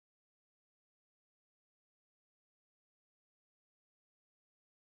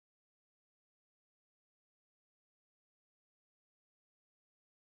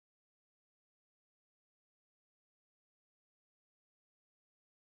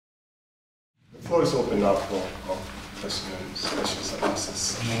floor is open now for questions and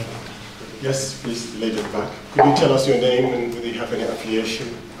answers. Yes, please, lay it back. Could you tell us your name and whether you have any affiliation?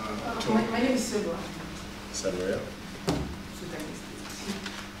 My name is Selwa. Selwa, yeah.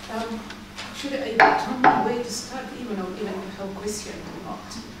 Actually, I don't know where to start, even have a question or not.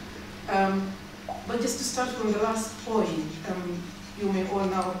 But just to start from the last point, you may all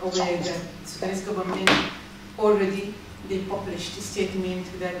know aware that the Sudanese government already published a statement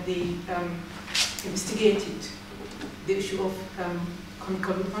that they investigated the issue of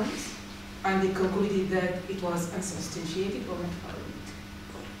chemical weapons, and they concluded that it was unsubstantiated or not valid.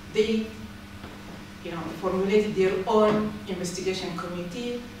 They, formulated their own investigation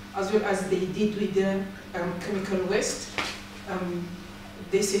committee, as well as they did with the chemical waste.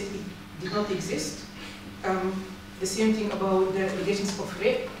 They said it did not exist. The same thing about the allegations of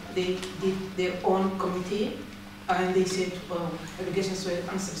rape. They did their own committee, and they said, well, allegations were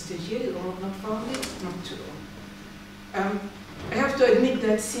unsubstantiated or not founded, not true. I have to admit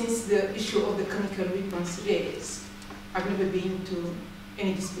that since the issue of the chemical weapons raised, I've never been to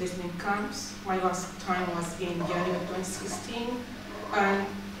any displacement camps. My last time was in January 2016, and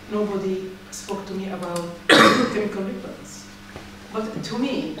nobody spoke to me about chemical weapons. But to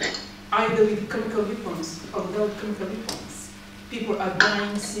me, either with chemical weapons or without chemical weapons, people are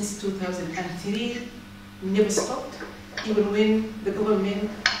dying since 2003, never stopped, even when the government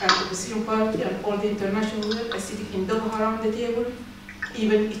and the opposition party and all the international world are sitting in Doha around the table.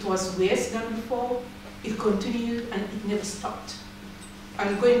 Even it was worse than before, it continued and it never stopped.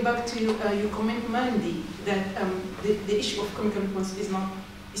 And going back to your comment, Maddy, that the issue of chemical weapons is not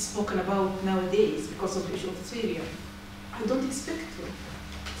spoken about nowadays because of the issue of Syria. I don't expect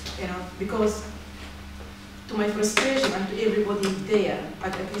to, because to my frustration and to everybody there,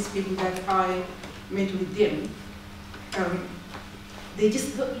 at least people that I met with them, they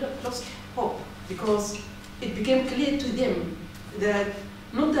just lost hope, because it became clear to them that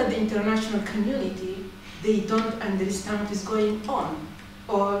not that the international community, they don't understand what is going on,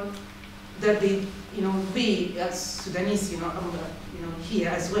 or that they, we as Sudanese, here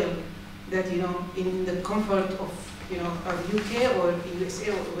as well, that in the comfort of UK or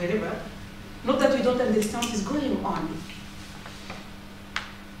USA or wherever, not that we don't understand what is going on,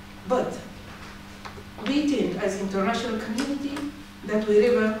 but we think as international community that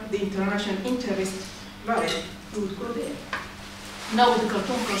wherever the international interest lies, we would go there. Now with the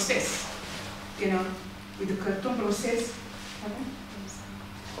Khartoum process, with the Khartoum process,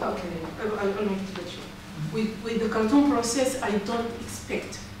 okay, I'll make it short. With the Khartoum process, I don't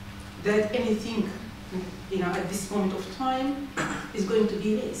expect that anything, at this moment of time, is going to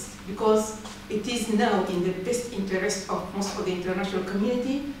be raised, because it is now in the best interest of most of the international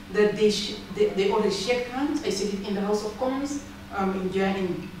community that they already shake hands. I said it in the House of Commons in June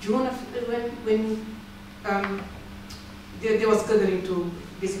when there was gathering to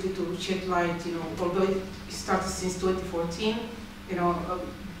basically to shed light. Although it started since 2014,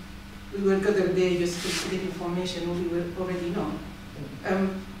 we were gathered there just to get information we will already know.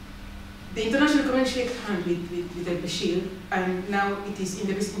 The international community shake hands with Al-Bashir, and now it is in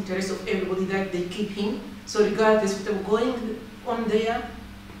the best interest of everybody that they keep him. So regardless of what's going on there,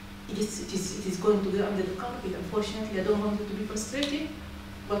 it is going to go under the carpet. Unfortunately, I don't want you to be frustrated,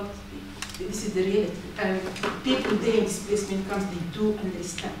 but this is the reality. And people there in displacement camps, they do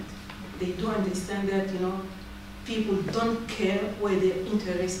understand. They do understand that, people don't care where their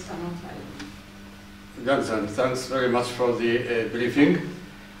interests are not valid. Thanks very much for the briefing.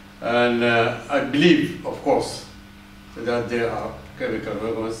 And I believe, of course, that there are chemical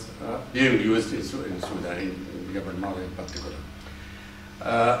weapons being used in Sudan, in Jabal Mara in particular.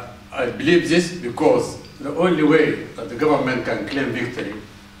 I believe this because the only way that the government can claim victory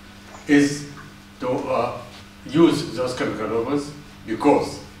is to use those chemical weapons,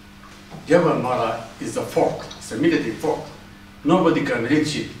 because Jabal Mara is a fort, it's a military fort. Nobody can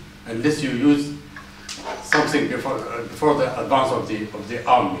reach it unless you use something before the advance of the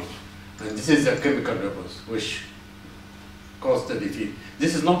army. And this is the chemical weapons which caused the defeat.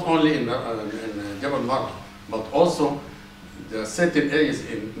 This is not only in Jabal Mara, but also there are certain areas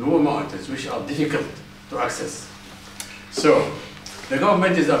in lower mountains which are difficult to access. So the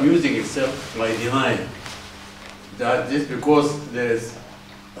government is amusing itself by denying that this, because there is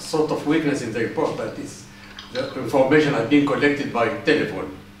a sort of weakness in the report, that is, the information has been collected by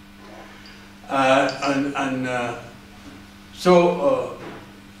telephone. And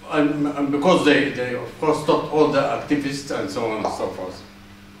because they of course stopped all the activists and so on and so forth,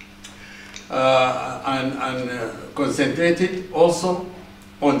 and concentrated also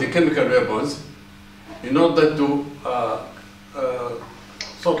on the chemical weapons in order to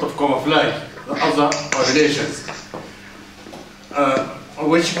sort of camouflage other relations.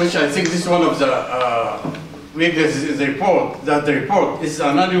 Which I think this is one of the weaknesses in the report, that the report is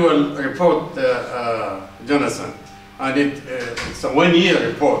an annual report, Jonathan, and it's a 1-year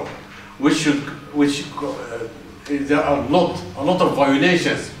report, which there are a lot of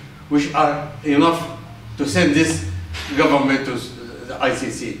violations which are enough to send this government to the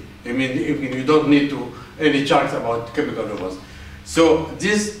ICC. I mean, you don't need any charge about chemical weapons. So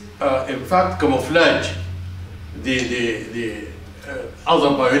this, in fact, camouflage the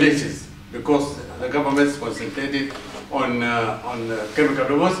other violations, because the government is concentrated on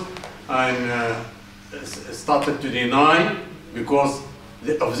chemical weapons and started to deny because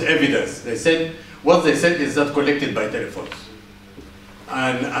of the evidence. They said, what they said is that collected by telephones.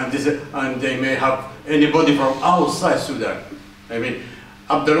 And they may have anybody from outside Sudan. I mean,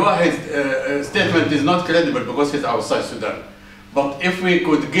 Abdelwahid's statement is not credible because he's outside Sudan. But if we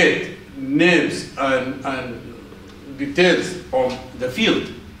could get names and details from the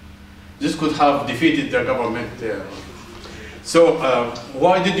field, this could have defeated the government. So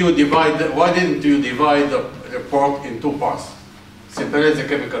why didn't you divide the report in 2 parts? Separate the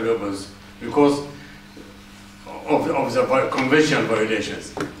chemical weapons because of the conventional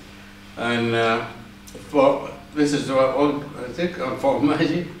violations. And this is all, I think, for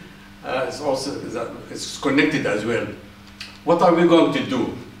Maddy, it's connected as well. What are we going to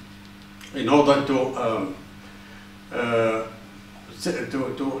do in order to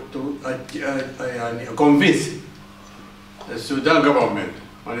convince the Sudan government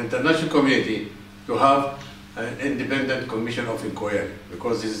and international community to have an independent commission of inquiry?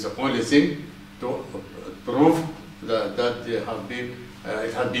 Because this is the only thing to prove that it had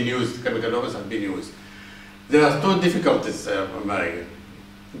been used, chemical weapons have been used. There are 2 difficulties, Mary.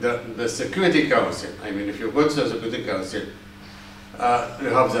 The Security Council, I mean, if you go to the Security Council, you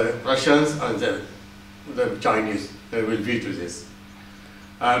have the Russians and the Chinese, they will veto this.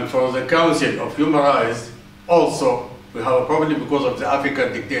 And for the Council of Human Rights, also, we have a problem because of the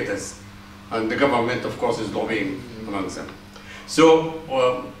African dictators. And the government, of course, is lobbying amongst them. So,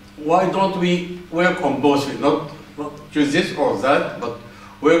 why don't we work on both fields? Not choose this or that, but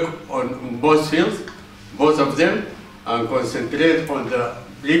work on both fields, both of them, and concentrate on the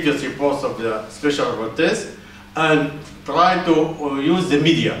previous reports of the special rapporteurs, and try to use the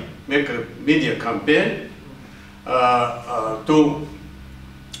media, make a media campaign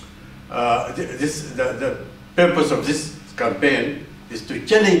the purpose of this campaign is to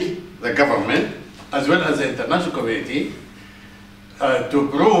challenge the government as well as the international community to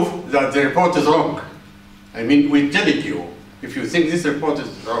prove that the report is wrong. I mean, we challenge you. If you think this report is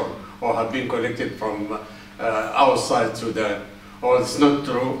wrong or have been collected from outside Sudan or it's not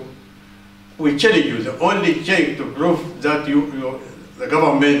true, we challenge you. The only thing to prove that the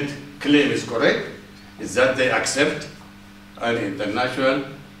government claim is correct is that they accept an international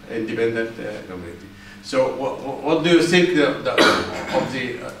independent community. So what do you think of the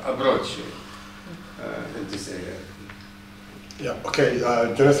approach in this area? Yeah, okay.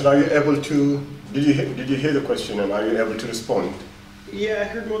 Jonathan, are you able to, did you hear the question and are you able to respond? Yeah, I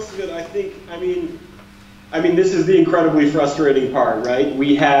heard most of it. I mean, this is the incredibly frustrating part, right?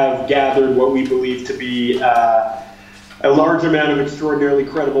 We have gathered what we believe to be a large amount of extraordinarily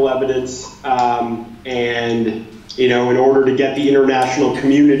credible evidence, and you know, in order to get the international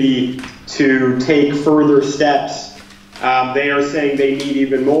community to take further steps, they are saying they need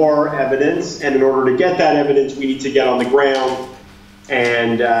even more evidence, and in order to get that evidence, we need to get on the ground,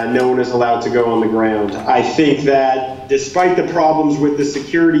 and no one is allowed to go on the ground. I think that despite the problems with the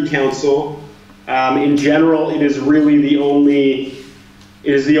Security Council, in general, it is really the only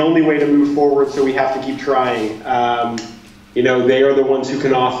way to move forward, so we have to keep trying. You know, they are the ones who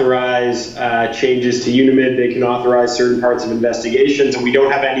can authorize changes to UNIMID. They can authorize certain parts of investigations, and we don't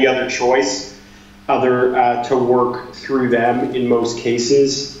have any other choice other to work through them in most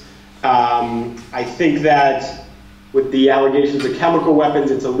cases. I think that with the allegations of chemical weapons,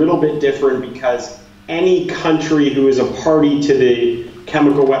 it's a little bit different because any country who is a party to the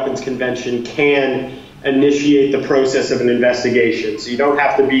Chemical Weapons Convention can initiate the process of an investigation. So you don't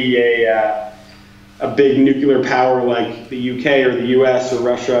have to be a big nuclear power like the UK or the US or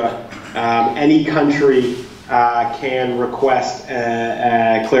Russia. Any country can request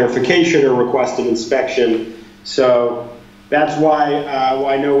a clarification or request an inspection. So that's why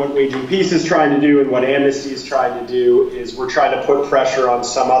I know what Waging Peace is trying to do and what Amnesty is trying to do is we're trying to put pressure on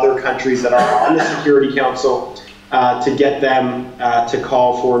some other countries that are on the Security Council to get them to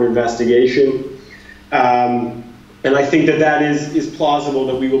call for an investigation. And I think that is plausible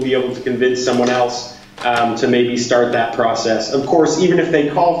that we will be able to convince someone else to maybe start that process. Of course, even if they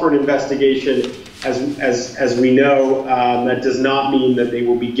call for an investigation, as we know, that does not mean that they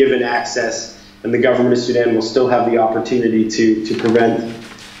will be given access, and the government of Sudan will still have the opportunity to prevent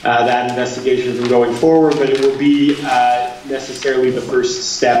that investigation from going forward, but it will be necessarily the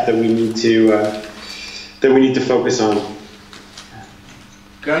first step that we need to focus on.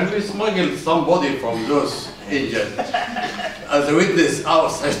 Can we smuggle somebody from those agents as a witness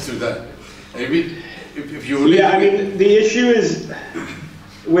outside Sudan? I mean, if you I mean, the issue is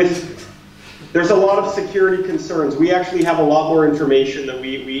there's a lot of security concerns. We actually have a lot more information that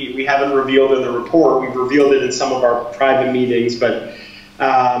we haven't revealed in the report. We've revealed it in some of our private meetings, but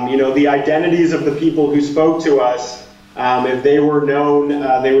you know, the identities of the people who spoke to us, if they were known,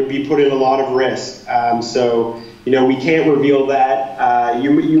 they would be put in a lot of risk. So, you know, we can't reveal that.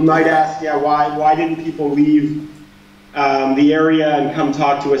 You might ask, yeah, why didn't people leave the area and come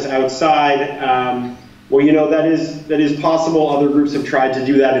talk to us outside? Well, you know, that is possible. Other groups have tried to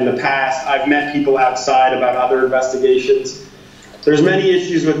do that in the past. I've met people outside about other investigations. There's many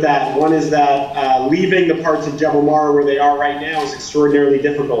issues with that. One is that leaving the parts of Jebel Mara where they are right now is extraordinarily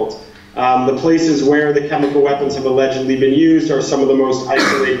difficult. The places where the chemical weapons have allegedly been used are some of the most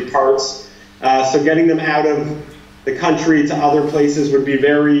isolated parts. So getting them out of the country to other places would be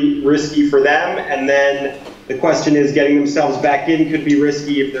very risky for them. And then the question is, getting themselves back in could be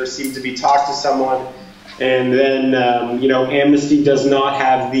risky if there seemed to be talk to someone. And then, you know, Amnesty does not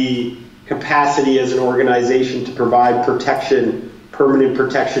have the capacity as an organization to provide protection, permanent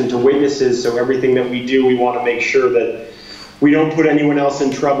protection to witnesses. So everything that we do, we want to make sure that we don't put anyone else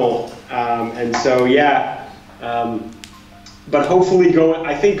in trouble. And so, yeah. But hopefully,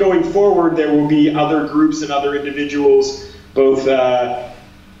 I think going forward, there will be other groups and other individuals, both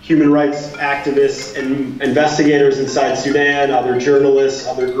human rights activists and investigators inside Sudan, other journalists,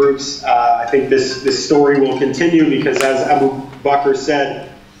 other groups. I think this story will continue because, as Abuelbashar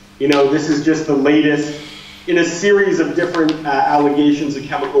said, you know, this is just the latest in a series of different allegations of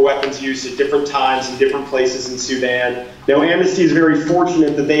chemical weapons use at different times in different places in Sudan. Now, Amnesty is very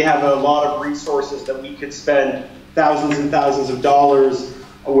fortunate that they have a lot of resources that we could spend thousands and thousands of dollars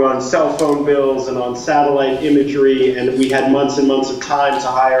on cell phone bills and on satellite imagery, and we had months and months of time to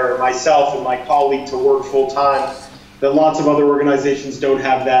hire myself and my colleague to work full time. That lots of other organizations don't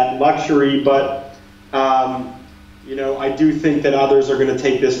have that luxury, but you know, I do think that others are going to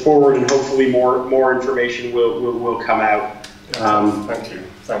take this forward, and hopefully more information will come out. Thank you.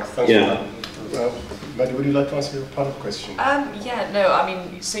 Thanks yeah. for that. Maddy, would you like to answer your part of the question? Yeah, no, I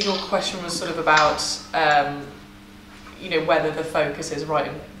mean, so your question was sort of about you know, whether the focus is right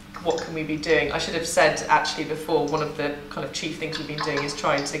and what can we be doing. I should have said actually before, one of the kind of chief things we've been doing is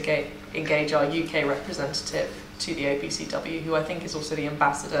trying to engage our UK representative to the OPCW, who I think is also the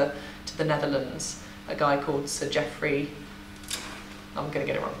ambassador to the Netherlands, a guy called Sir Geoffrey, I'm going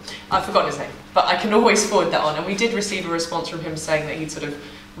to get it wrong, I've forgotten his name, but I can always forward that on. And we did receive a response from him saying that he'd sort of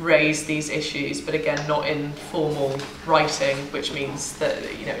raised these issues, but again, not in formal writing, which means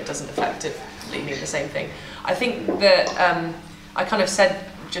that, you know, it doesn't effectively mean the same thing. I think that I kind of said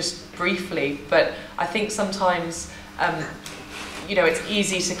just briefly, but I think sometimes, you know, it's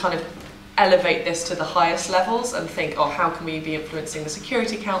easy to kind of elevate this to the highest levels and think, oh, how can we be influencing the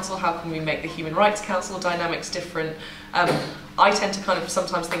Security Council? How can we make the Human Rights Council dynamics different? I tend to kind of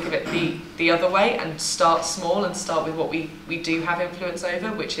sometimes think of it the other way and start small and start with what we do have influence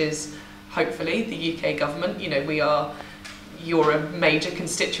over, which is hopefully the UK government. You know, you're a major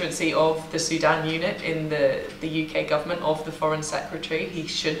constituency of the Sudan unit in the UK government, of the Foreign Secretary. He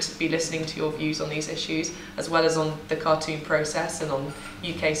should be listening to your views on these issues, as well as on the Khartoum process and on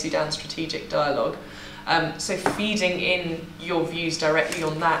UK-Sudan strategic dialogue. So feeding in your views directly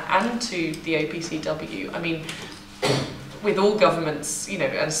on that and to the OPCW, I mean, with all governments, you know,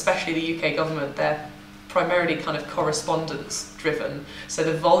 and especially the UK government, they're primarily kind of correspondence driven. So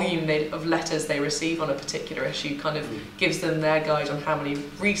the volume of letters they receive on a particular issue kind of gives them their guide on how many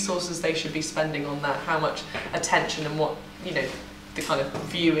resources they should be spending on that, how much attention and what, you know, the kind of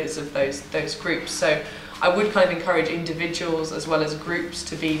view is of those groups. So I would kind of encourage individuals as well as groups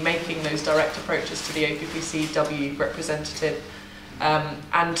to be making those direct approaches to the OPCW representative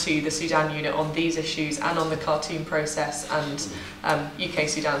and to the Sudan unit on these issues and on the Khartoum process and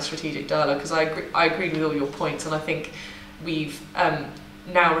UK-Sudan strategic dialogue, because I agree with all your points, and I think we've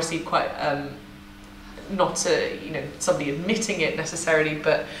now received quite, not you know, somebody admitting it necessarily,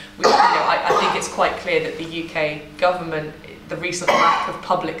 but you know, I think it's quite clear that the UK government, the recent lack of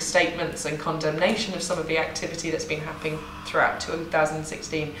public statements and condemnation of some of the activity that's been happening throughout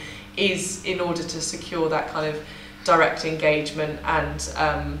 2016 is in order to secure that kind of direct engagement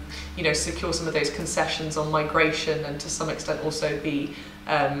and you know, secure some of those concessions on migration, and to some extent also the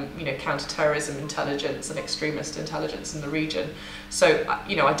you know, counter-terrorism intelligence and extremist intelligence in the region. So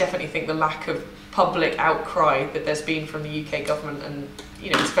you know, I definitely think the lack of public outcry that there's been from the UK government, and you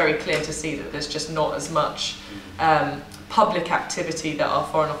know, it's very clear to see that there's just not as much public activity that our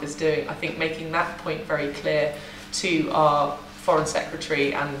Foreign Office is doing. I think making that point very clear to our Foreign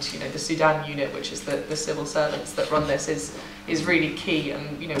Secretary and, you know, the Sudan unit, which is the civil servants that run this, is really key.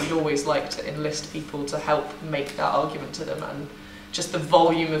 And you know, we'd always like to enlist people to help make that argument to them, and just the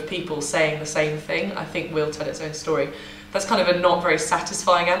volume of people saying the same thing, I think, will tell its own story. That's kind of a not very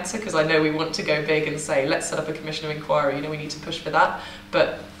satisfying answer, because I know we want to go big and say, let's set up a commission of inquiry, you know, we need to push for that.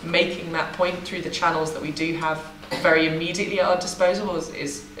 But making that point through the channels that we do have very immediately at our disposal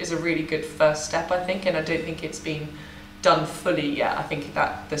is a really good first step, I think, and I don't think it's been done fully yet. I think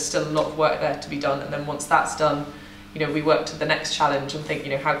that there's still a lot of work there to be done, and then once that's done, you know, we work to the next challenge and think,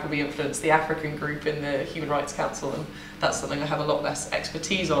 you know, how can we influence the African group in the Human Rights Council? And that's something I have a lot less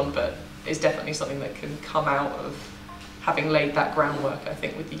expertise on, but is definitely something that can come out of having laid that groundwork, I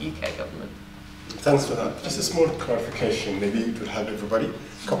think, with the UK government. Thanks for that. Just a small clarification, maybe it would help everybody.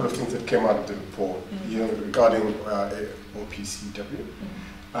 A couple of things that came out of the report, you know, regarding OPCW.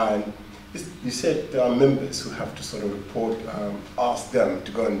 And you said there are members who have to sort of report, ask them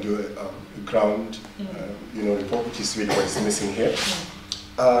to go and do a ground, you know, report, which is really what's missing here.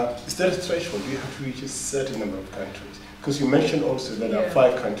 Is there a threshold? Do you have to reach a certain number of countries? Because you mentioned also that there are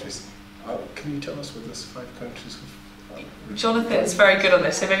 5 countries. Can you tell us what those 5 countries are? Jonathan's very good on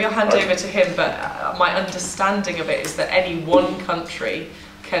this, so maybe I'll hand over to him, but my understanding of it is that any one country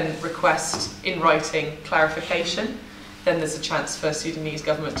can request in writing clarification, then there's a chance for Sudanese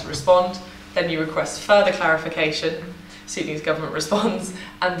government to respond, then you request further clarification, Sudanese government responds,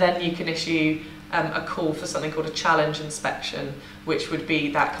 and then you can issue a call for something called a challenge inspection, which would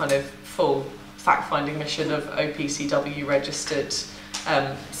be that kind of full fact-finding mission of OPCW registered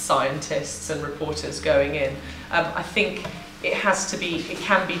scientists and reporters going in. I think it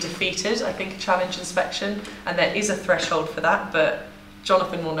can be defeated, I think, a challenge inspection, and there is a threshold for that, but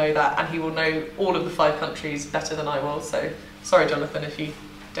Jonathan will know that, and he will know all of the 5 countries better than I will, so sorry, Jonathan, if you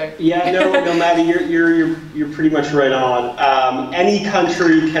don't. Yeah, no, Maddy, you're pretty much right on. Any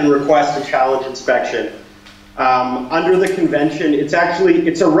country can request a challenge inspection. Under the convention, it's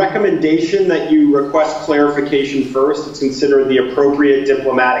a recommendation that you request clarification first. It's considered the appropriate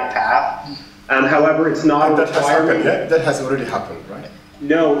diplomatic path. However, it's not a requirement. That has already happened, right?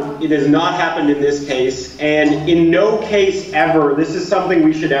 No, it has not happened in this case. And in no case ever, this is something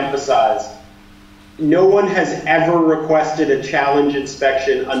we should emphasize, no one has ever requested a challenge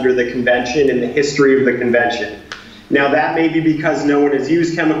inspection under the convention in the history of the convention. Now, that may be because no one has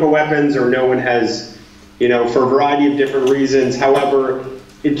used chemical weapons, or no one has, you know, for a variety of different reasons. However,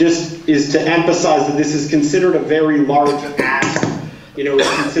 it just is to emphasize that this is considered a very large act. You know,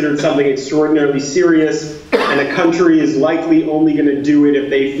 it's considered something extraordinarily serious, and a country is likely only going to do it if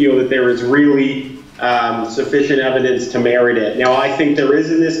they feel that there is really sufficient evidence to merit it. Now, I think there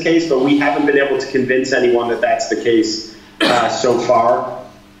is in this case, but we haven't been able to convince anyone that that's the case so far.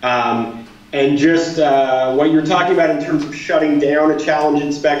 And just what you're talking about in terms of shutting down a challenge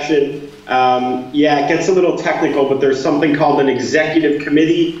inspection, yeah, it gets a little technical, but there's something called an executive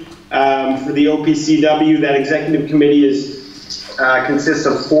committee for the OPCW. That executive committee consists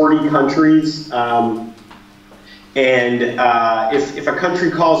of 40 countries. If a country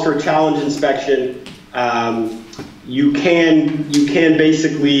calls for a challenge inspection, you can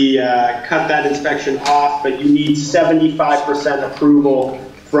basically cut that inspection off, but you need 75% approval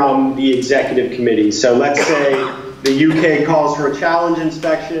from the executive committee. So let's say the UK calls for a challenge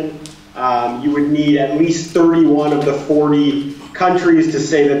inspection, you would need at least 31 of the 40 countries to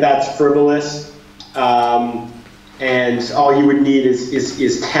say that that's frivolous, and all you would need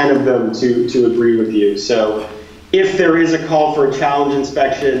is 10 of them to agree with you. So if there is a call for a challenge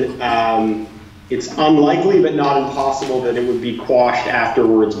inspection, it's unlikely but not impossible that it would be quashed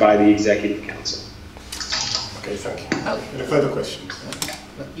afterwards by the Executive Council. Okay, thank you. Any further questions?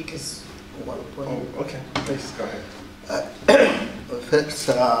 You can. Okay, please go ahead. First,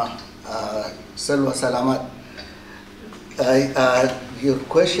 Salwa Salamat. Your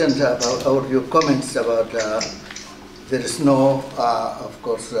questions about, or your comments about there is no, of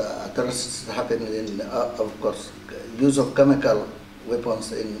course, terrorists happen in, of course, use of chemical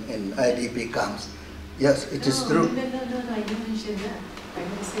weapons in IDP camps. Yes, it is true. No, I didn't mention that. I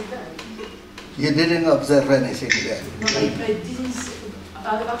never said that. You didn't observe anything there? No, I didn't say,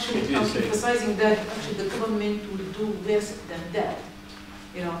 actually, I'm emphasizing that actually the government will do worse than that.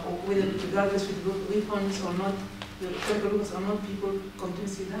 You know, whether regardless with weapons or not, the chemical weapons are not people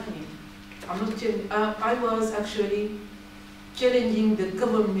continuously dying. I'm not. I was actually challenging the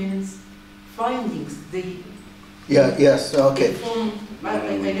government's findings. Yes, okay.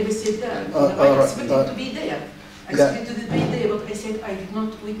 I never said that. I expected to be there. I expected to be there, but I said I did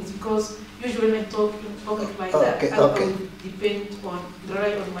not witness because usually when I talk like that, I would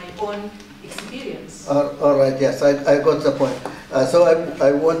rely on my own experience. All right, yes, I got the point. So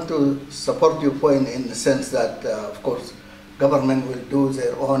I want to support your point in the sense that, of course, government will do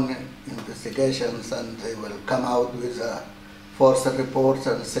their own investigations and they will come out with forced reports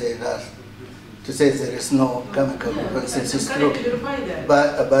and say that there is no chemical weapons. This is true.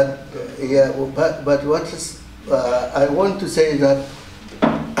 But what is I want to say that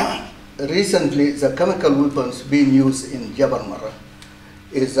recently the chemical weapons being used in Jabal Mara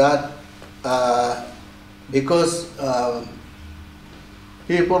is that because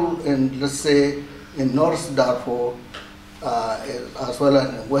people in, let's say, in North Darfur as well as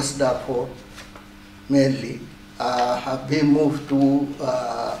in West Darfur mainly have been moved to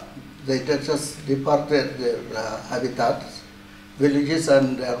they just departed their habitats, villages,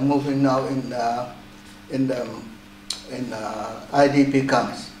 and they are moving now in IDP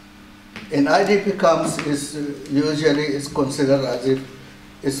camps. In IDP camps is usually is considered as if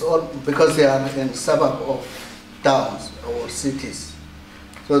it's all because they are in suburb of towns or cities.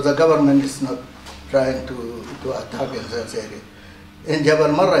 So the government is not trying to attack in that area. In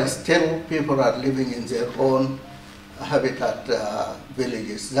Jabal Mara, still people are living in their own habitat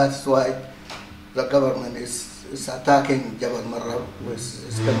villages. That's why the government is attacking Jabal Mara with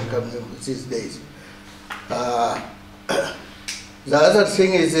chemical weapons these days. The other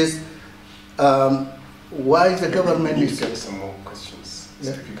thing is why the government is... some more questions.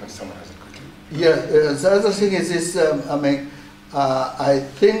 Yeah. If you can summarize it quickly. Yeah, the other thing is I mean, I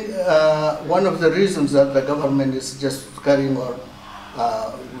think one of the reasons that the government is just carrying on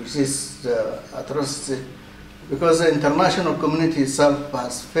with this atrocity, because the international community itself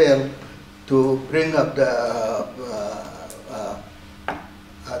has failed to bring up the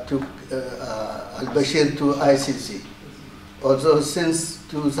Al-Bashir to ICC. Although since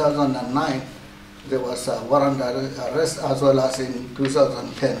 2009 there was a warrant arrest, as well as in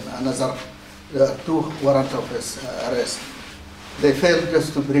 2010 another two warrant of arrest. They failed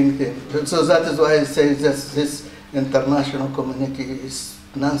just to bring them. So that is why I say that this international community is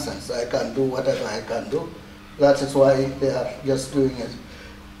nonsense. I can do whatever I can do. That is why they are just doing it.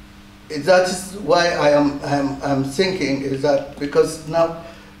 That is why I'm thinking is that because now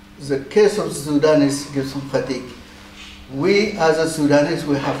the case of Sudan is gives fatigue. We as a Sudanese,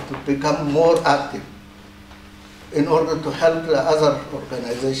 we have to become more active in order to help the other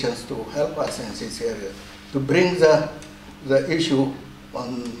organizations to help us in this area, to bring the issue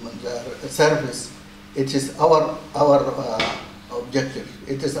on the surface. It is our objective.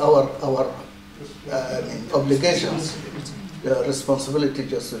 It is our I mean, obligations, responsibility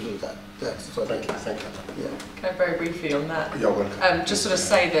just to do that. That's what Thank you. Yeah. Can I very briefly on that? You're welcome. Just sort of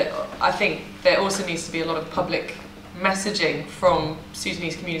say that I think there also needs to be a lot of public messaging from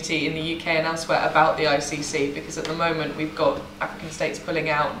Sudanese community in the UK and elsewhere about the ICC, because at the moment we've got African states pulling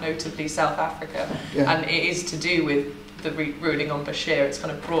out, notably South Africa, and it is to do with the ruling on Bashir. It's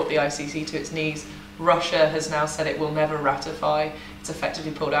kind of brought the ICC to its knees. Russia has now said it will never ratify. It's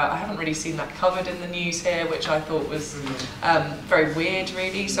effectively pulled out. I haven't really seen that covered in the news here, which I thought was very weird,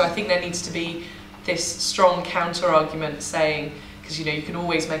 really. So I think there needs to be this strong counter-argument saying, because you can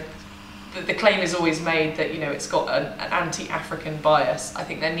always make, the claim is always made that it's got an anti-African bias. I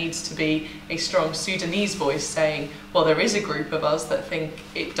think there needs to be a strong Sudanese voice saying, well, there is a group of us that think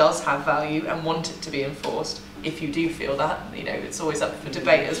it does have value and want it to be enforced. If you do feel that, it's always up for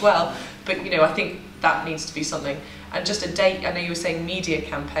debate as well. But I think that needs to be something. And just a date, I know you were saying media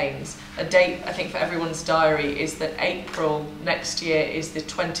campaigns. A date, I think, for everyone's diary is that April next year is the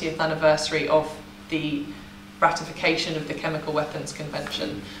 20th anniversary of the ratification of the Chemical Weapons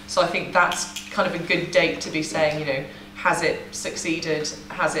Convention. So I think that's kind of a good date to be saying, has it succeeded?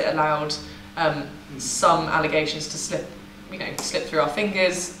 Has it allowed some allegations to slip through our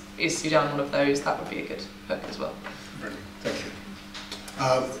fingers? Is Sudan one of those? That would be a good hook as well. Brilliant. Thank you.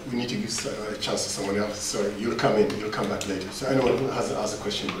 We need to give a chance to someone else. So you'll come back later. So anyone who has a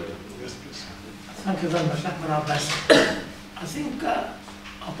question ready? Yes, please. Thank you very much, Dr. Abbas. I think a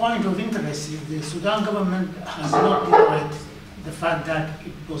point of interest is the Sudan government has not denied the fact that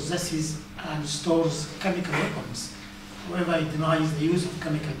it possesses and stores chemical weapons. However, it denies the use of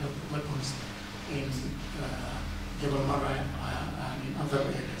chemical weapons in Jabal Mara and in other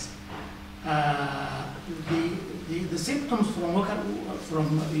areas. The symptoms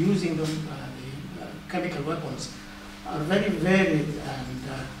from using the chemical weapons are very varied and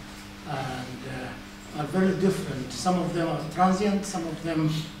are very different. Some of them are transient, some of them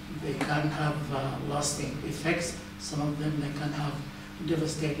they can have lasting effects, some of them they can have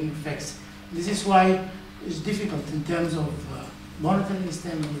devastating effects. This is why it's difficult in terms of monitoring, in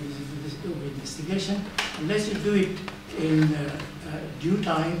terms of investigation. Unless you do it in due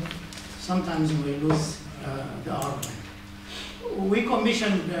time, sometimes we lose the argument. We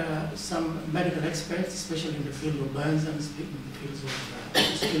commissioned some medical experts, especially in the field of burns and in the fields of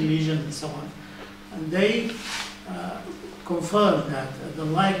skin lesions and so on. And they confirmed that the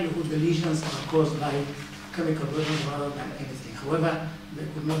likelihood the lesions are caused by chemical weapons rather than anything. However, they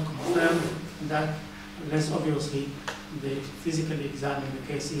could not confirm that unless obviously they physically examine the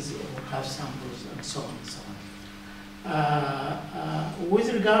cases or have samples and so on and so on.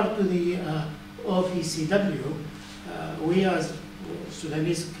 With regard to the OPCW, we as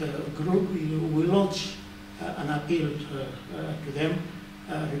Sudanese group, we launched an appeal to them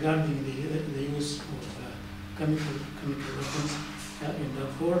regarding the use of chemical weapons in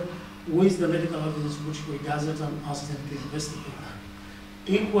Darfur, with the medical evidence which we gathered and asked them to investigate that.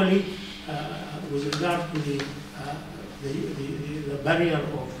 Equally, with regard to the barrier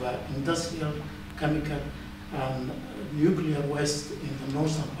of industrial, chemical, and nuclear waste in the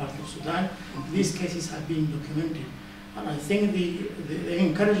northern part of Sudan, these cases have been documented. And I think the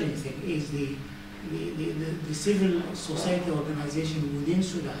encouraging thing is the civil society organization within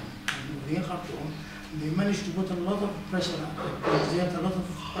Sudan and within Khartoum. They managed to put a lot of pressure, exert a lot of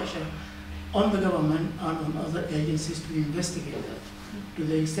pressure on the government and on other agencies to investigate that, to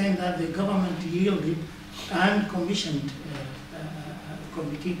the extent that the government yielded and commissioned a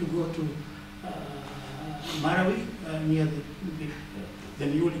committee to go to Marawi, near the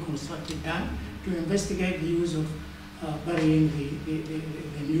newly constructed dam, to investigate the use of burying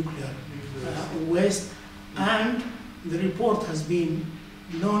the nuclear waste. And the report has been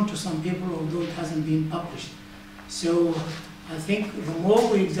known to some people, although it hasn't been published. So I think the more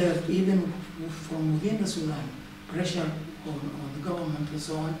we exert, even from within the Sudan, pressure on the government and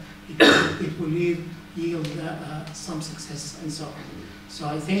so on, it will yield some success and so on. So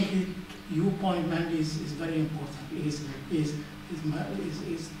I think your point, Maddy, is very important. Is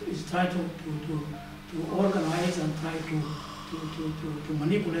try to organize and try to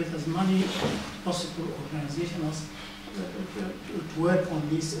manipulate as many possible organizations to work on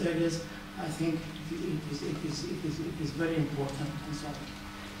these areas. I think it is very important and so on.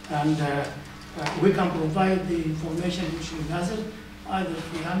 And we can provide the information which we gathered either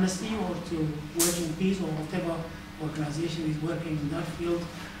to Amnesty or to Work in Peace or whatever organization is working in that field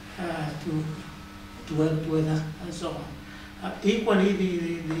to work together and so on. Equally,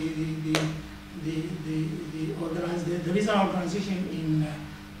 there is an organization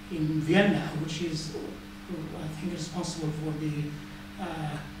in Vienna which is, I think, responsible for the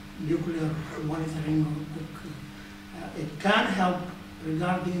nuclear monitoring. It can help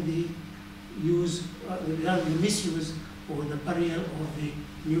regarding the use, regarding the misuse or the barrier of the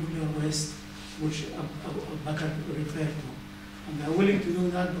nuclear waste, which Abaker referred to. And they're willing to do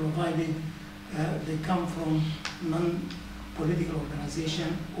that, providing they come from non-political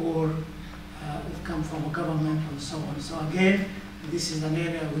organization or come from a government and so on. So again, this is an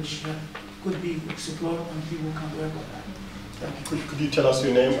area which could be explored and people can work on that. Could you tell us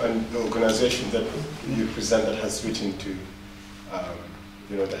your name and the organization that you present that has written to,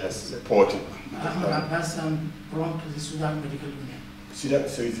 that has supported? I'm belong to the Sudan Medical Union. So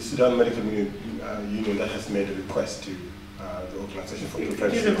it's the Sudan Medical Union that has made a request to the organization for prevention.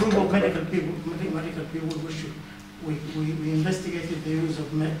 It is a group of medical people which we investigated the use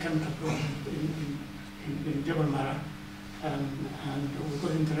of chemical in Jebel Mara, and we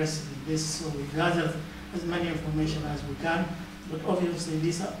got interested in this, so we gathered as many information as we can. But obviously,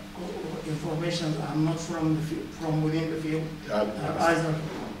 these information are not from within the field, either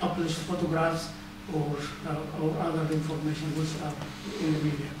published photographs or other information which are in the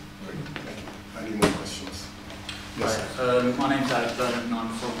media. Any more questions? Yes. Hi, my name's Alex Burnett and I'm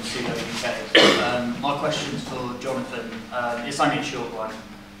from CISO UK. My question's for Jonathan. It's only a short one,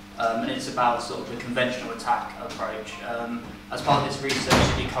 and it's about sort of the conventional attack approach. As part of this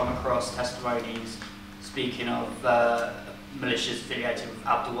research, did you come across testimonies speaking of militias affiliated with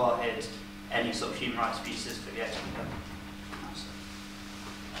Abdul-Wahid, any sort of human rights abuses affiliated with them?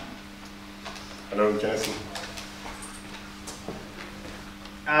 Hello, Jonathan.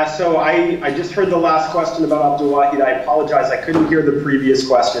 So I just heard the last question about Abdul-Wahid. I apologize, I couldn't hear the previous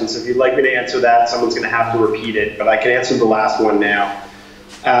question, so if you'd like me to answer that, someone's going to have to repeat it, but I can answer the last one now.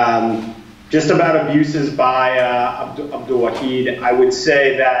 Just about abuses by Abdul-Wahid, I would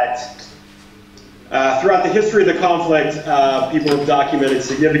say that Throughout the history of the conflict, people have documented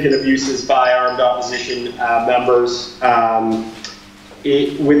significant abuses by armed opposition members.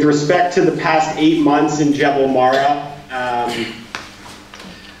 With respect to the past 8 months in Jebel Mara,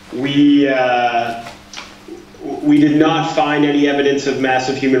 we did not find any evidence of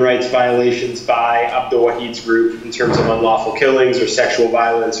massive human rights violations by Abdul Wahid's group in terms of unlawful killings or sexual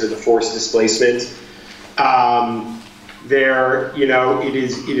violence or the forced displacement.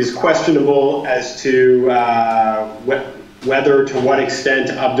 It is questionable as to whether, to what extent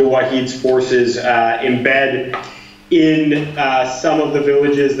Abdul Wahid's forces embed in some of the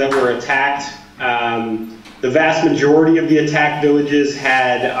villages that were attacked. The vast majority of the attacked villages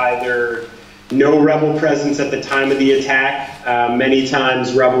had either no rebel presence at the time of the attack. Many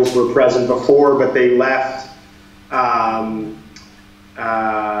times rebels were present before, but they left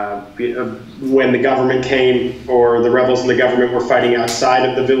when the government came, or the rebels and the government were fighting outside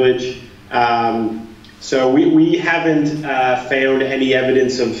of the village. So we haven't found any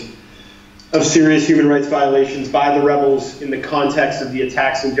evidence of serious human rights violations by the rebels in the context of the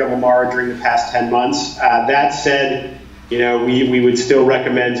attacks in Jebel Mara during the past 10 months. That said, we would still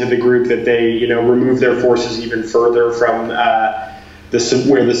recommend to the group that they, remove their forces even further from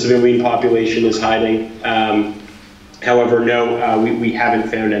where the civilian population is hiding. However, no, we haven't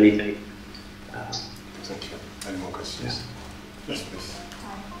found anything. Thank you. Any more questions? Yes, please.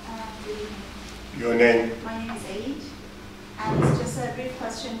 Hi. Your name? My name is Aid, and it's just a brief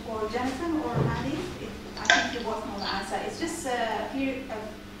question for Jonathan or Maddy. I think you both know the answer. It's just a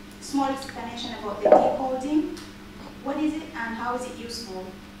small explanation about the decoding. What is it and how is it useful?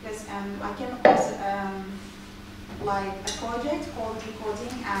 Because I came across like a project called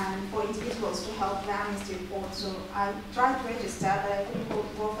Decoding and for individuals to help the Amnesty report. So I tried to register, but I couldn't go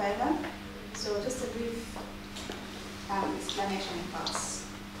further. So just a brief explanation for us.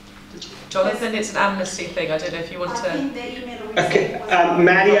 Jonathan, it's an Amnesty thing. I don't know if you want to... I think the email Okay,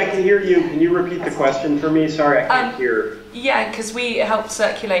 Maddy, I can hear you. Can you repeat the question for me? Sorry, I can't hear. Yeah, because we helped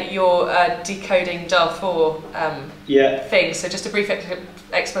circulate your Decoding Darfur thing. So just a brief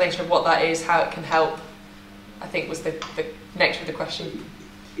explanation of what that is, how it can help, I think was the nature of the question.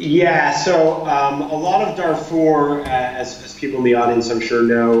 Yeah, so a lot of Darfur, as people in the audience I'm sure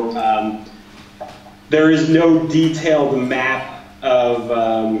know, there is no detailed map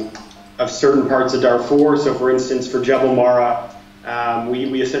of certain parts of Darfur. So for instance, for Jebel Mara,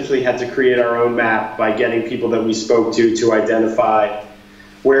 we essentially had to create our own map by getting people that we spoke to identify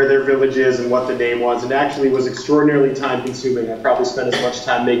where their village is and what the name was. And actually was extraordinarily time consuming. I probably spent as much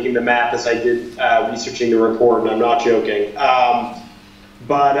time making the map as I did researching the report, and I'm not joking.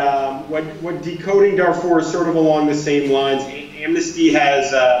 What Decoding Darfur is sort of along the same lines. Amnesty has,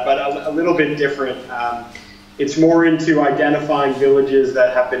 but a little bit different. It's more into identifying villages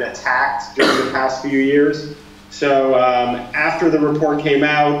that have been attacked during the past few years. So after the report came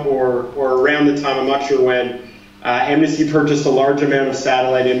out, or around the time, I'm not sure when, Amnesty purchased a large amount of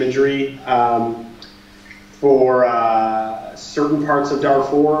satellite imagery for certain parts of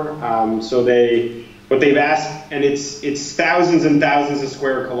Darfur. So what they've asked, and it's thousands and thousands of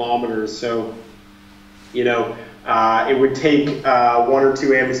square kilometers. So, it would take 1 or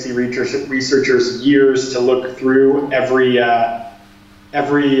 2 Amnesty researchers years to look through every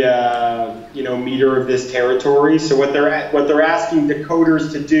meter of this territory. So what they're asking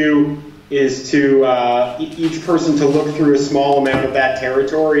decoders to do is to each person to look through a small amount of that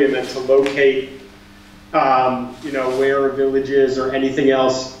territory and then to locate where a village is or anything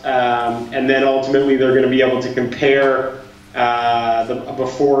else, and then ultimately they're going to be able to compare the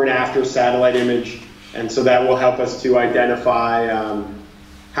before and after satellite image. And so that will help us to identify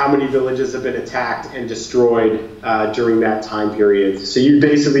how many villages have been attacked and destroyed during that time period. So you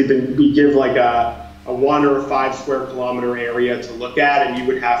basically we give like a 1 or 5 square kilometer area to look at, and you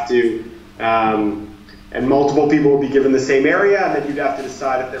would have to, and multiple people would be given the same area, and then you'd have to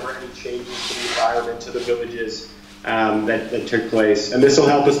decide if there were any changes to the environment, to the villages that took place. And this will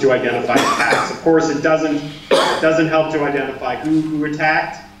help us to identify attacks. Of course, it doesn't help to identify who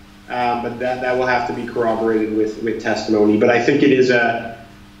attacked. But that will have to be corroborated with testimony. But I think it is a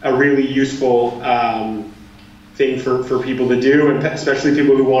really useful thing for people to do, and especially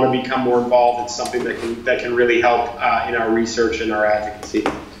people who want to become more involved. It's something that can really help in our research and our advocacy.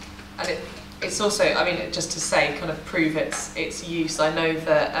 And it's also, just to say, kind of prove its use. I know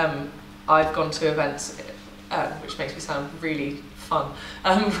that I've gone to events, which makes me sound really fun,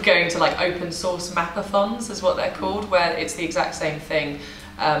 going to like open source mapathons is what they're called, where it's the exact same thing.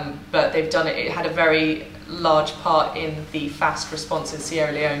 But they've done it, it had a very large part in the fast response in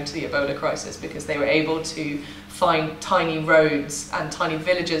Sierra Leone to the Ebola crisis, because they were able to find tiny roads and tiny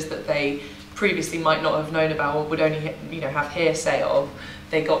villages that they previously might not have known about or would only have hearsay of,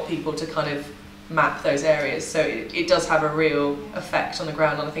 they got people to kind of map those areas. So it does have a real effect on the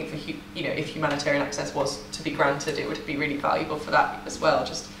ground, and I think for if humanitarian access was to be granted, it would be really valuable for that as well,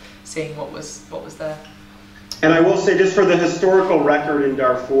 just seeing what was there. And I will say, just for the historical record in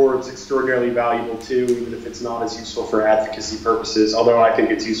Darfur, it's extraordinarily valuable too, even if it's not as useful for advocacy purposes, although I think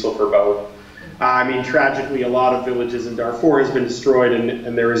it's useful for both. I mean, tragically, a lot of villages in Darfur has been destroyed,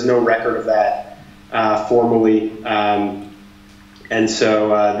 and there is no record of that formally. And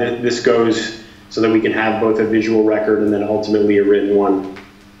so this goes so that we can have both a visual record and then ultimately a written one.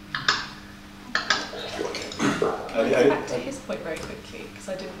 Back to his point very quickly, because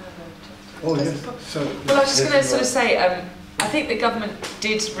I didn't have a... Oh, yes. Well, I was just going to sort of say, I think the government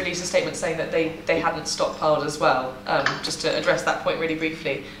did release a statement saying that they hadn't stockpiled as well, just to address that point really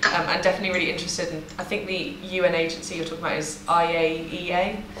briefly. I'm definitely really interested in, I think the UN agency you're talking about is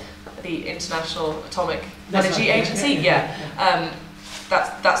IAEA, the International Atomic Energy Agency,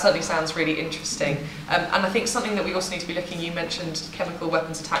 that certainly sounds really interesting. And I think something that we also need to be looking, you mentioned chemical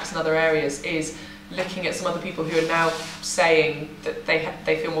weapons attacks in other areas, is looking at some other people who are now saying that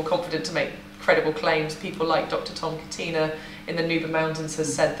they feel more confident to make credible claims. People like Dr. Tom Katina in the Nuba Mountains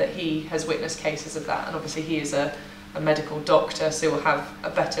has said that he has witnessed cases of that, and obviously he is a medical doctor, so will have a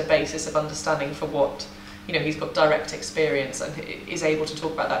better basis of understanding for what, he's got direct experience and is able to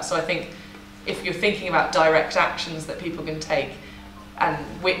talk about that. So I think if you're thinking about direct actions that people can take and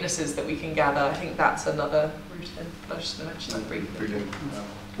witnesses that we can gather, I think that's another route in. I was just going to mention that briefly. Brilliant.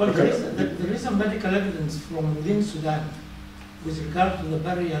 Well, there is some medical evidence from within Sudan with regard to the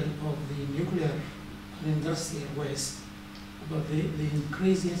burial of the nuclear and industrial waste, about the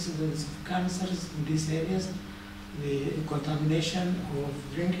increased incidence of cancers in these areas, the contamination of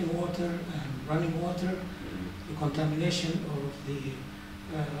drinking water and running water, the contamination of the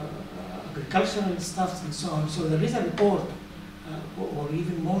agricultural stuff and so on. So there is a report, or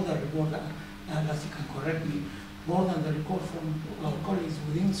even more than a report, unless you can correct me, more than the report from our colleagues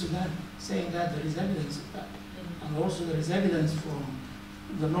within Sudan saying that there is evidence of that. And also there is evidence from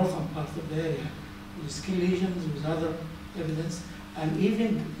the northern part of the area with skin lesions, with other evidence, and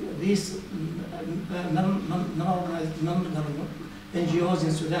even these non-organized, non-government NGOs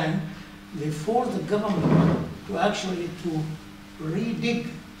in Sudan, they forced the government to actually re-dig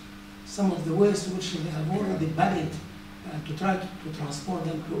some of the waste which they have already buried, to try to transport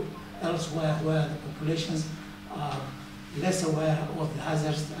them to elsewhere where the populations are less aware of the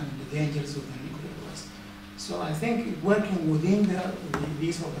hazards and the dangers of the nuclear waste. So I think working within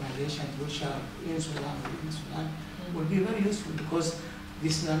these organizations which are in Sudan, will be very useful, because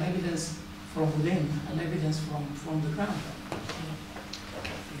this is an evidence from within, an evidence from the ground.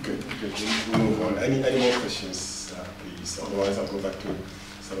 Good. We'll move on. Any more questions, please? Otherwise, I'll go back to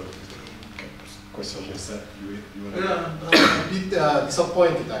some of the questions here, sir. I'm a bit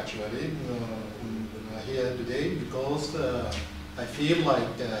disappointed, actually, here today, because I feel like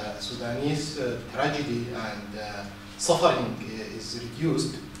Sudanese tragedy and suffering is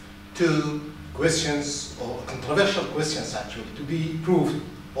reduced to questions, or controversial questions actually, to be proved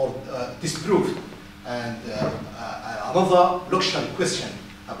or disproved. And another luxury question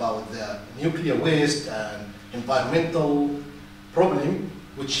about the nuclear waste and environmental problem,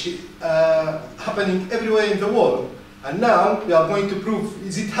 which is happening everywhere in the world. And now we are going to prove,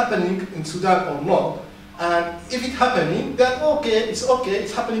 is it happening in Sudan or not? And if it's happening, then okay,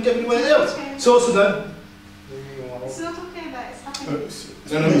 it's happening everywhere else. Okay. So Sudan. It's not okay that it's happening.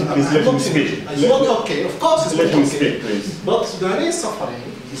 Please let him speak. It's not okay, of course it's let not him okay. speak, please. But Sudanese suffering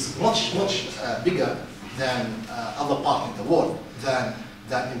is much bigger than other parts in the world, than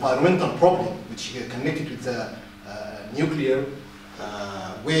the environmental problem, which is connected with the nuclear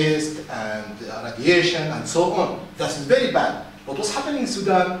waste and radiation and so on. That's very bad. But what's happening in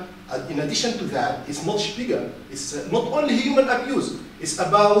Sudan, in addition to that, is much bigger. It's not only human abuse. It's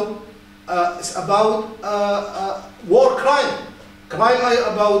about war crime.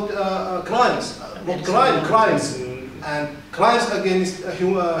 About crimes, not crimes, and crimes against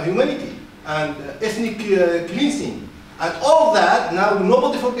humanity and ethnic cleansing, and all that. Now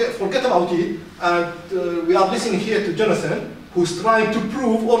nobody forget about it, and we are listening here to Jonathan, who's trying to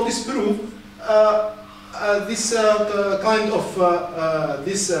prove or disprove this kind of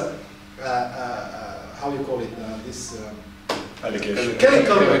this how you call it, this allegation,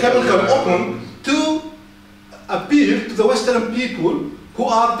 chemical weapon to appeal to the Western people who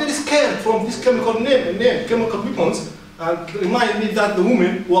are very scared from this chemical chemical weapons, and remind me that the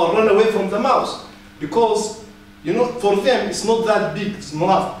women who are run away from the mouse, because for them it's not that big. It's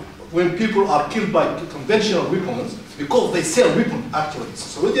not when people are killed by conventional weapons, because they sell weapons actually.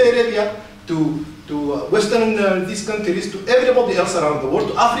 Saudi Arabia to Western these countries, to everybody else around the world,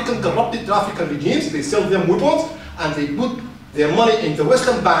 to African corrupted African regimes. They sell them weapons and they put their money in the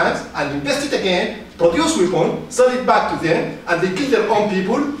Western banks and invest it again, produce weapons, sell it back to them, and they kill their own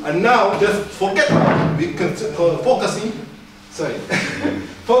people. And now just forget about it. We can focusing. Sorry,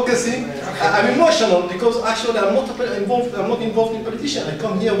 focusing. I'm emotional because actually I'm not involved. I'm not involved in politician. I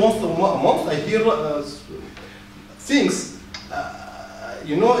come here once a month. I hear things.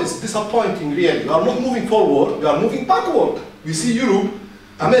 You know, it's disappointing. Really, we are not moving forward. We are moving backward. We see Europe,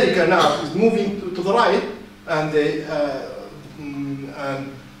 America now is moving to the right, and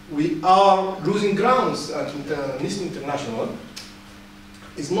and we are losing grounds. And Amnesty International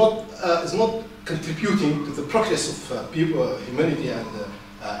is not contributing to the progress of people, humanity,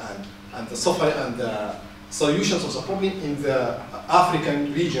 and the suffering and the solutions of the problem in the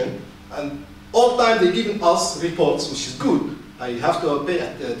African region. And all time they giving us reports, which is good. I have to pay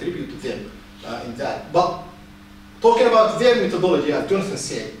a tribute to them in that. But talking about their methodology, as Jonathan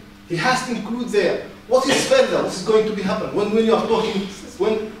said, he has to include there what is further, what is going to be happen. When you are talking,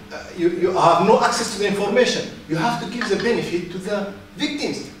 when you have no access to the information, you have to give the benefit to the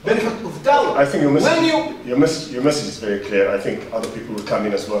victims, benefit of doubt. I think your message is very clear. I think other people will come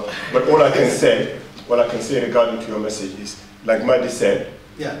in as well. But all I can say regarding to your message is, like Maddy said.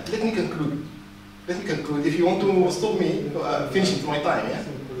 Yeah, let me conclude. If you want to stop me, finishing my time, yeah?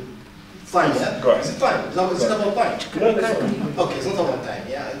 Time, yeah? Go ahead. Is it time? Is it about time? Okay, it's not about time,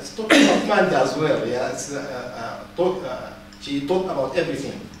 yeah? It's talking about Maddy as well, yeah? It's, she talked about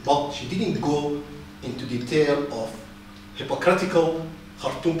everything, but she didn't go into detail of hypocritical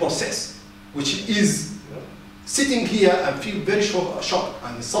Khartoum process, which is sitting here and feel very shocked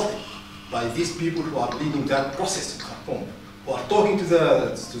and insulted by these people who are leading that process in Khartoum, who are talking to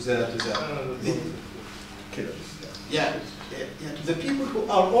the people who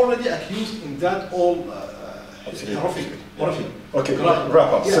are already accused in that all horrific. Okay,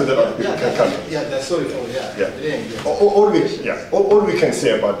 wrap up so that other people can come in. Yeah, that's sorry for all we can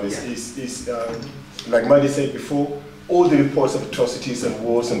say about this is like Maddy said before, all the reports of atrocities and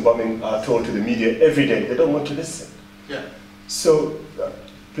wars and bombing are told to the media every day. They don't want to listen. Yeah. So,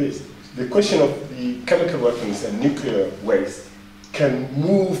 please, the question of the chemical weapons and nuclear waste can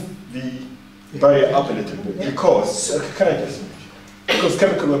move the barrier up a little bit because, because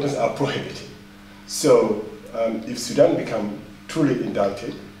chemical weapons are prohibited. So, if Sudan become truly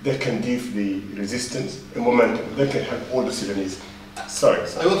indicted, they can give the resistance a momentum. They can help all the Sudanese. Sorry.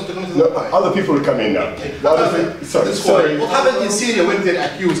 I want to come to the point. Other people will come in now. Okay. Sorry. What happened in Syria when they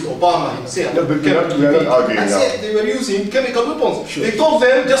accused Obama himself? No, but we are not arguing now. Said they were using chemical weapons. Sure. They told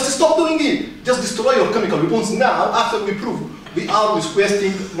them just stop doing it. Just destroy your chemical weapons now. After we prove we are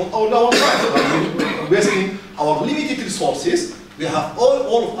wasting not our time, but we're wasting our limited resources. We have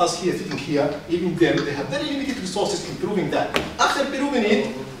all of us here sitting here, even them. They have very limited resources in proving that. After proving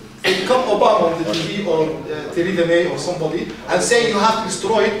it, they come Obama on the TV or Theresa May or somebody and say you have to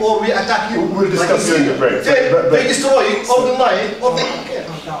destroy it or we attack you. We'll discuss during the break. They destroy it or deny it or they don't care.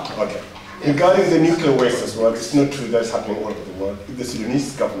 Okay. Regarding the nuclear waste as well, it's not true that's happening all over the world. If the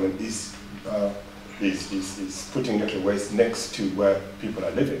Sudanese government is putting nuclear waste next to where people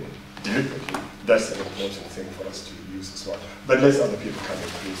are living, deliberately, that's an important thing for us to use as well. But let's other people come in,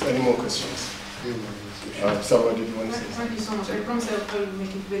 please. Any more questions? Sarah, did you want to say something? Thank you so much. I promise I will make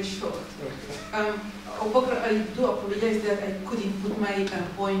it very short. Abaker, I do apologize that I couldn't put my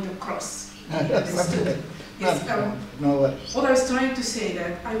point across. No worries. What I was trying to say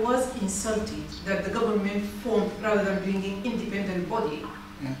that I was insulted that the government formed, rather than bringing independent body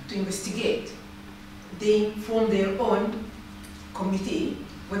to investigate, they formed their own committee,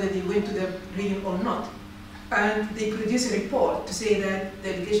 whether they went to the region or not, and they produced a report to say that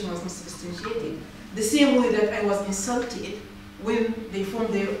the allegation was not substantiated. The same way that I was insulted when they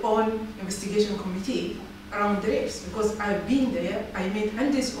formed their own investigation committee around the rapes, because I've been there, I met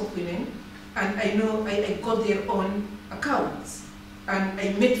hundreds of women, and I know I got their own accounts. And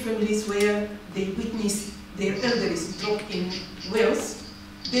I met families where they witnessed their elders dropped in wells.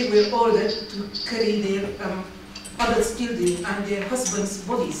 They were ordered to carry their adult children and their husbands'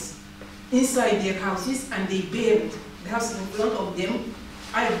 bodies inside their houses, and they buried the house in front of them.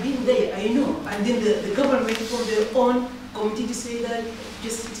 I've been there, I know. And then the government formed their own committee to say that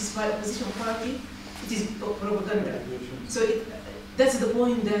just it is by opposition party, it is propaganda. So that's the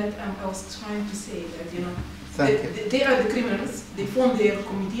point that I was trying to say, that, you know, they are the criminals, they form their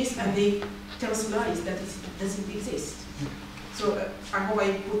committees and they tell us lies that it doesn't exist. So I hope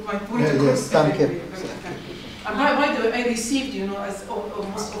I put my point across. Yes, thank you. And by the way, I received, you know, as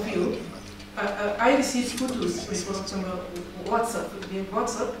most of you, I received photos from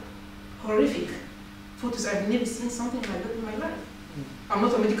WhatsApp, horrific photos. I've never seen something like that in my life. I'm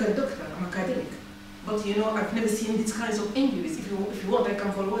not a medical doctor, I'm academic. But you know, I've never seen these kinds of injuries. If you want, I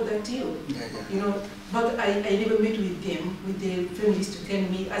can forward that to you. Yeah, yeah. You know, but I never met with them, with the families to tell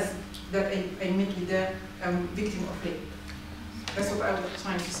me as that I met with the victim of rape. That's what I was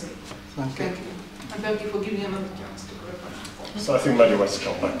trying to say. Thank you. And thank you for giving me another chance to correct. So I think Maddy wants to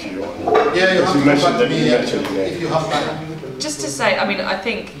come back to you. Yeah, you have to mentioned come back to me that if you have time. Just to say, I mean, I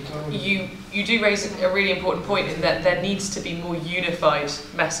think you do raise a really important point in that there needs to be more unified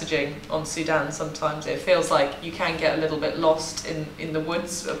messaging on Sudan sometimes. It feels like you can get a little bit lost in the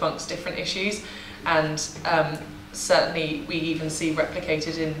woods amongst different issues, and certainly we even see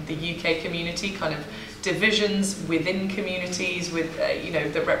replicated in the UK community kind of divisions within communities with you know,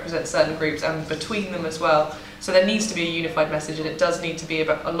 that represent certain groups and between them as well. So there needs to be a unified message, and it does need to be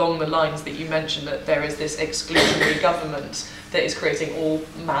about along the lines that you mentioned, that there is this exclusionary government that is creating all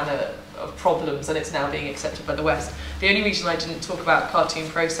manner of problems, and it's now being accepted by the West. The only reason I didn't talk about cartoon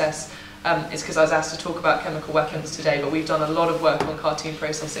process is because I was asked to talk about chemical weapons today, but we've done a lot of work on cartoon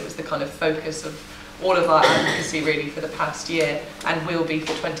process. It was the kind of focus of all of our advocacy really for the past year, and will be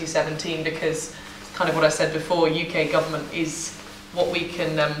for 2017, because kind of what I said before, UK government is what we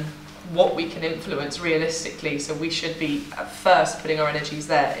can influence realistically, so we should be at first putting our energies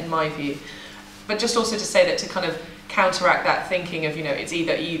there, in my view. But just also to say that to kind of counteract that thinking of, you know, it's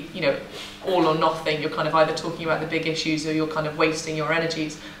either, you know, all or nothing, you're kind of either talking about the big issues or you're kind of wasting your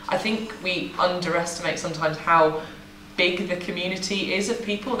energies. I think we underestimate sometimes how big the community is of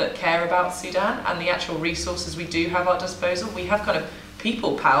people that care about Sudan and the actual resources we do have at our disposal. We have kind of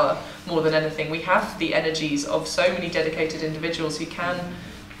people power more than anything. We have the energies of so many dedicated individuals who can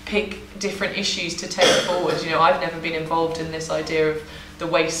pick different issues to take forward. You know, I've never been involved in this idea of the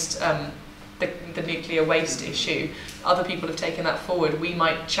waste, the nuclear waste issue. Other people have taken that forward. We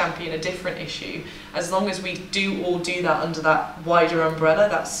might champion a different issue. As long as we do all do that under that wider umbrella,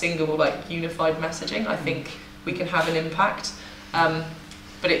 that single, like, unified messaging, I think we can have an impact.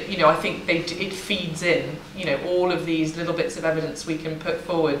 But it, you know, I think it feeds in, you know, all of these little bits of evidence we can put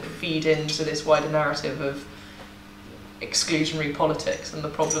forward feed into this wider narrative of exclusionary politics and the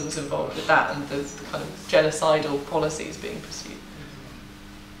problems involved with that, and the kind of genocidal policies being pursued.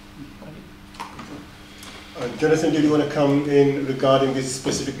 Jonathan, did you want to come in regarding these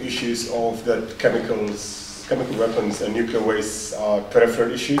specific issues of that chemical weapons and nuclear waste are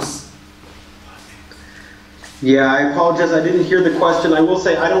peripheral issues? Yeah, I apologize. I didn't hear the question. I will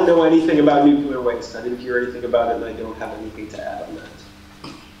say I don't know anything about nuclear waste. I didn't hear anything about it, and I don't have anything to add on that.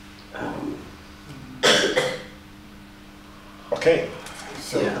 Okay.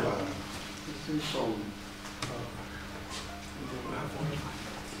 So, yeah.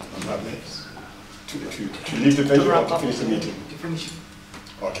 To leave the venue or to finish the meeting? To finish.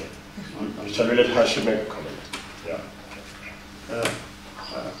 Okay. Shall we let Hashim make a comment? Yeah.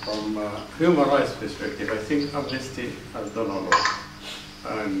 From a human rights perspective, I think Amnesty has done a lot,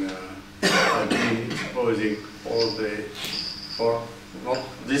 and I've been exposing for not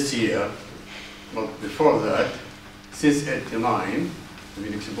this year, but before that, since '89, we've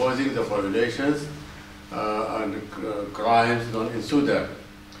been exposing the violations and crimes done in Sudan.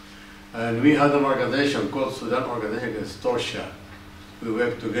 And we had an organization called Sudan Organization Against Torture. We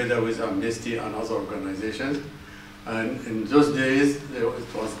worked together with Amnesty and other organizations. And in those days, it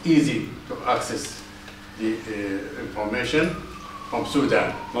was easy to access the information from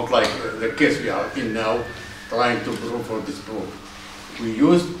Sudan, not like the case we are in now, trying to prove or disprove. We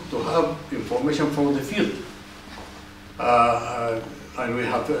used to have information from the field. And we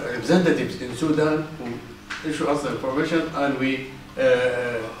have representatives in Sudan who issue us the information, and we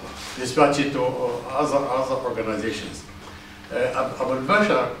dispatch it to other organizations.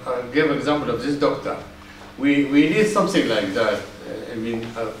 Abuelbashar gave an example of this doctor. We need something like that. I mean,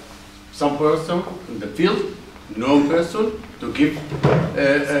 some person in the field, known person, to give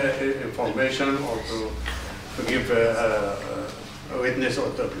information or to give a witness or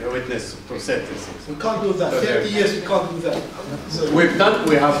a witness to sentences. We can't do that. 30 years we can't do that. So we've done.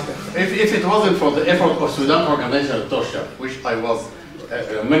 We have. If it wasn't for the effort of Sudan Organization Torture, which I was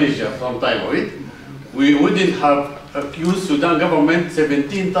a manager from time of it, we wouldn't have accused Sudan government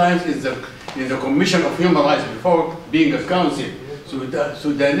 17 times in the Commission of Human Rights before being a council.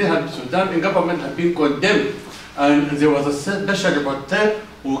 Sudan government had been condemned, and there was a special rapporteur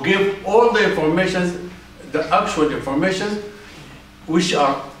who gave all the information, the actual information, which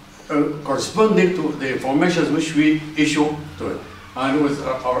are corresponding to the information which we issue to it. And with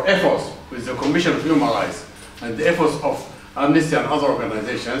our efforts with the Commission of Human Rights and the efforts of Amnesty and other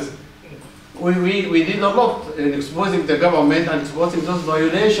organizations, we did a lot in exposing the government and exposing those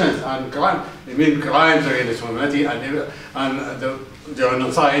violations and crime. I mean, crimes against humanity and the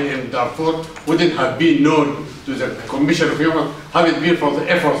genocide in Darfur wouldn't have been known to the Commission of Human Rights had it been for the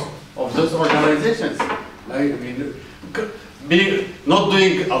efforts of those organizations. I mean, not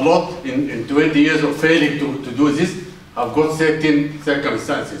doing a lot in 20 years of failing to do this have got certain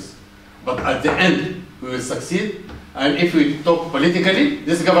circumstances. But at the end, we will succeed. And if we talk politically,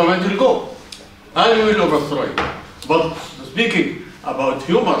 this government will go. And we will overthrow it. But speaking about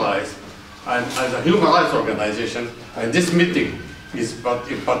human rights, and as a human rights organization, and this meeting is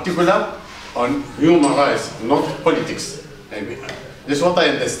in particular on human rights, not politics. I mean, this is what I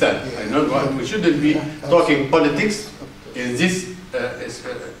understand. I know we shouldn't be talking politics in this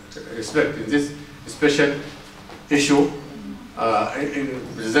respect, in this special issue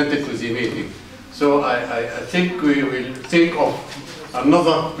presented to the meeting. So I think we will think of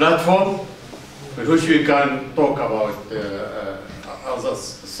another platform in which we can talk about other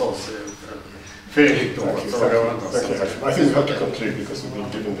sources failing to overthrow. Thank you. I think we have to conclude because we've been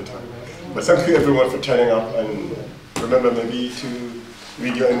given the time. But thank you everyone for turning up, and remember maybe to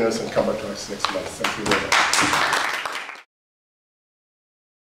read your emails and come back to us next month. Thank you very much.